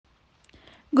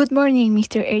Good morning,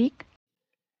 Mr. Eric.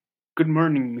 Good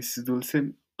morning, Mrs.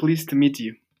 Dulce. Pleased to meet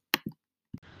you.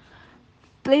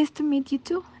 Pleased to meet you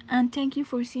too, and thank you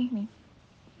for seeing me.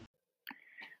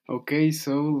 Okay,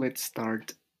 so let's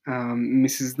start.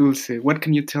 Mrs. Dulce, what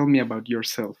can you tell me about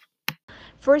yourself?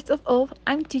 First of all,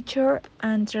 I'm teacher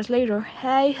and translator.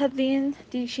 I have been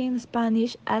teaching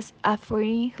Spanish as a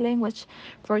foreign language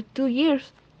for 2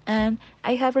 years, and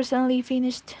I have recently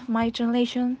finished my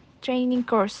translation training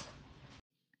course.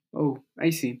 Oh,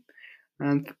 I see.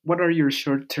 And what are your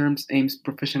short term aims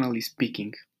professionally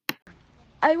speaking?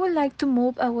 I would like to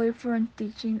move away from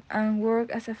teaching and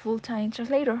work as a full-time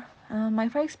translator. My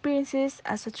five experiences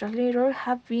as a translator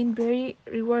have been very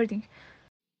rewarding.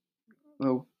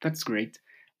 Oh, that's great.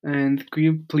 And could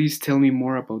you please tell me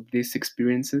more about these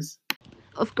experiences?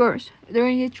 Of course,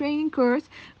 during the training course,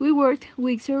 we worked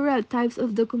with several types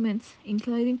of documents,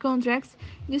 including contracts,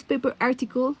 newspaper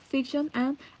articles, fiction,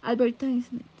 and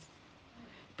advertisements.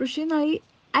 Personally,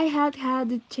 I had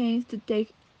the chance to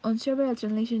take on several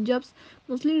translation jobs,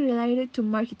 mostly related to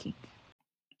marketing.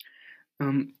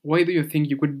 Why do you think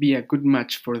you could be a good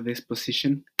match for this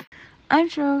position? I'm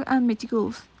strong and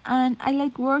meticulous, and I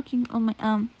like working on my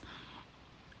own.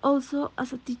 Also,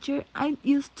 as a teacher, I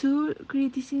used to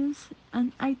criticisms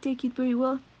and I take it very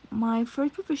well. My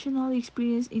first professional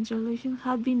experience in translation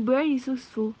had been very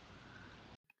successful.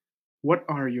 What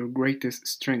are your greatest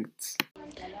strengths?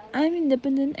 I'm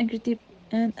independent and creative,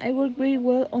 and I work very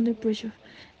well under pressure.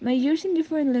 My years in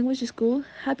different language schools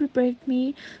have prepared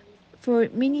me for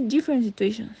many different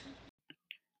situations.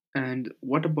 And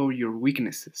what about your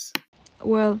weaknesses?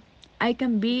 Well, I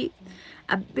can be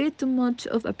a bit too much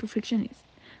of a perfectionist,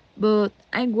 but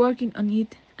I'm working on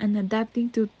it and adapting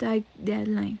to tight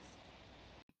deadlines.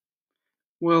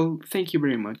 Well, thank you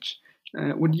very much.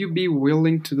 Would you be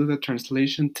willing to do the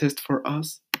translation test for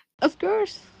us? Of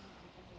course,